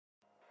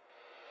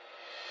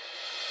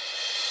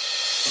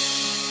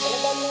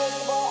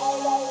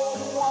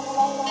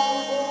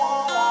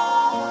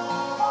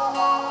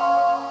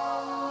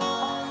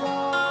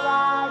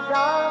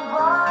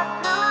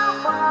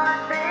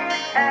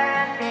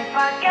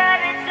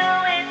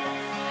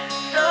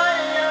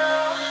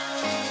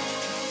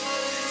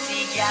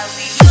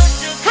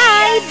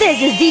Hi,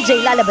 this is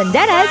DJ Lala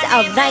Banderas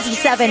of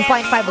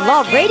 97.5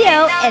 Love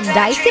Radio, and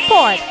I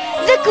support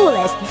the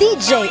coolest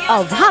DJ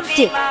of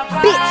Hamtik,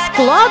 Beats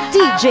Club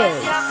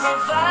DJs.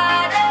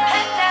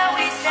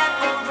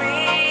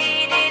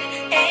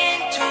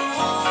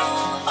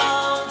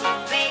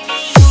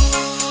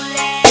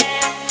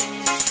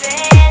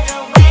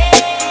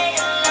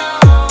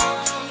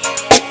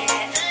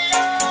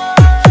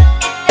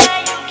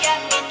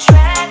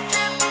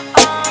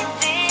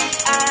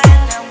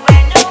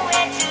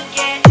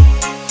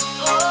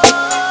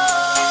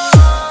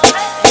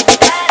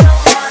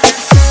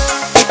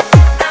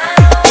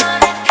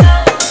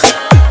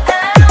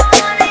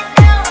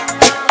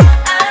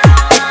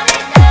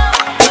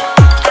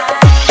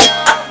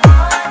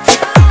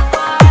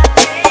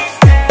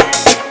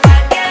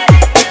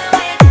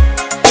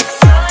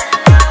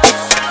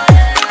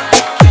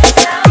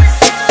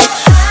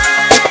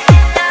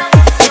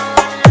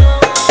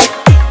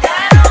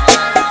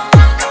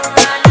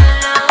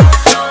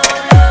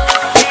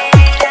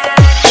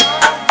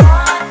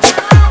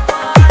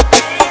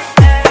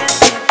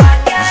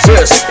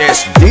 This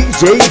is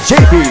DJ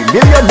JP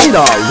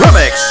Millamena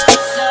Remix.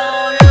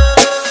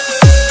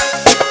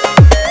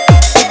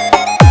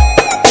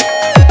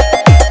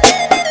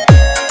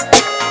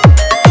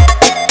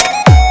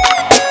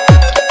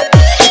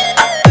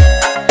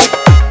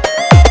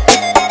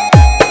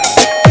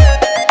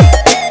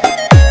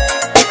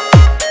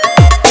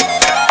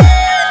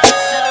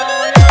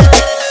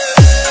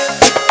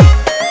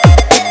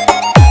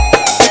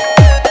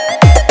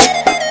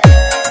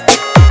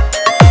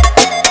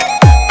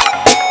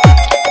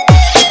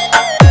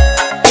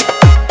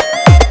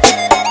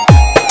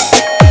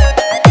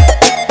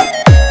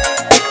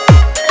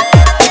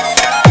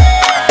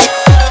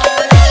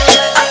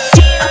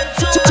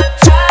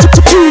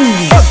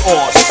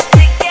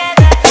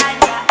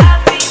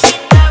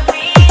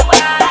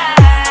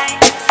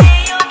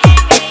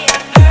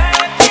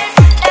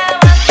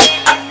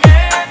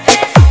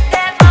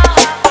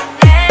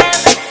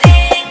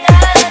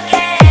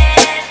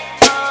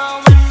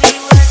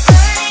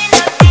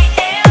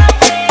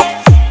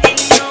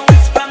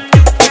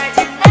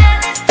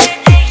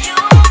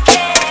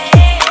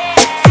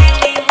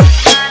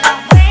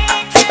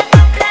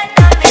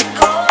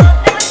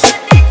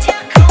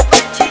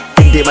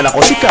 Hindi man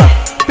ako sikat,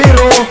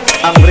 pero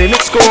ang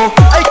remix ko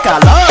ay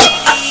kalat.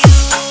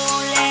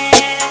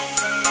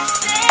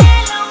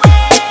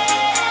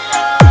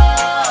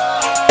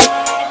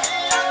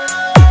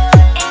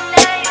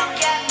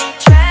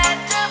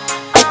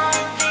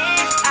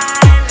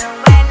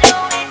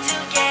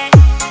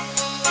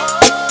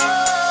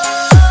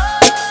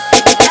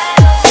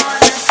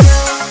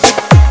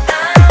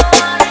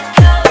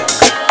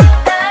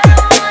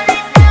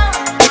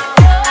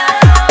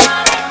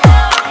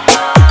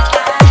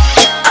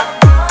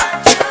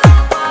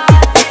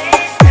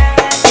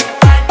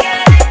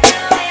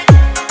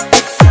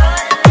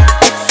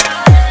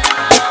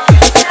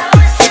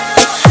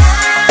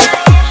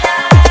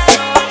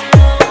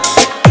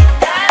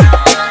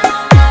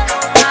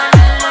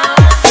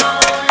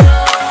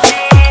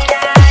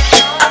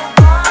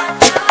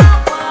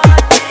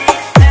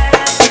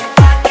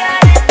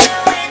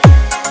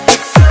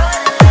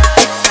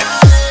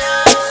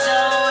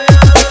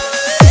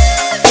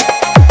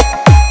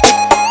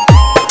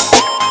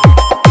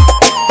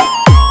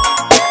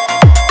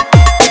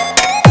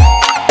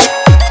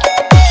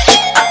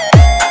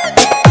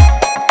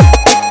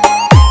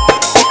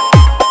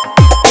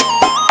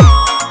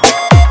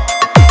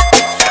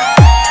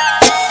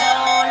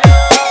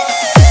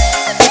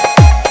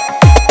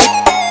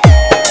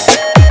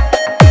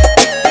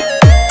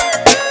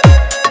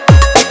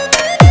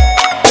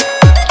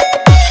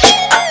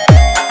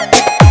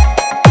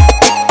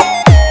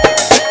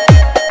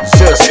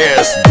 This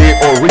is the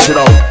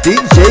original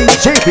DJ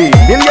JP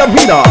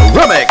Millamena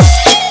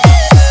Remix.